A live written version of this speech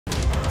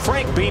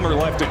Frank Beamer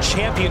left a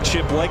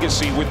championship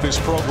legacy with this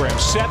program.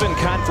 7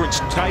 conference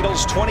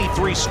titles,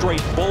 23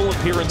 straight bowl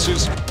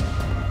appearances.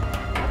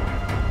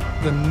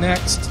 The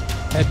next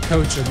head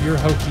coach of your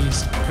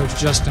Hokies, Coach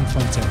Justin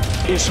Fuente.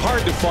 It's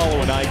hard to follow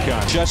an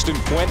icon. Justin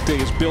Fuente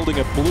is building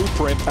a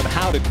blueprint on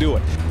how to do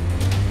it.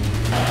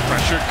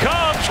 Pressure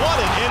comes. What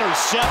an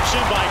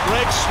interception by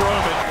Greg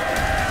Stroman.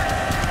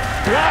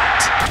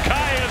 Blocked.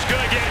 Kai is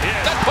going to get hit.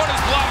 That one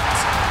is blocked.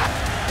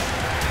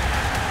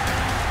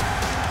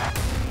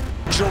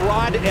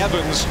 Gerard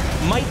Evans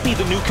might be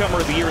the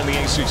newcomer of the year in the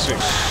ACC.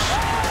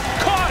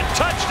 Caught.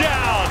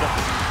 Touchdown.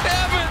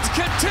 Evans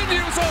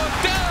continues on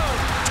down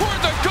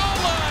toward the goal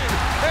line,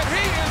 and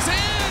he is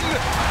in.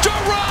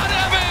 Gerard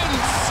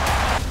Evans.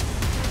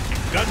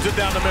 Guns it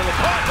down the middle.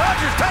 Caught.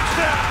 Rodgers.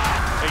 Touchdown.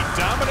 A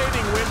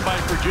dominating win by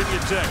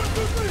Virginia Tech.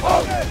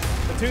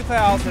 The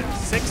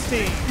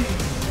 2016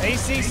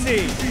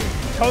 ACC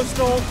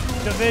Coastal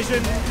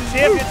Division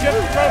Championship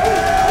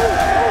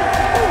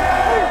Trophy.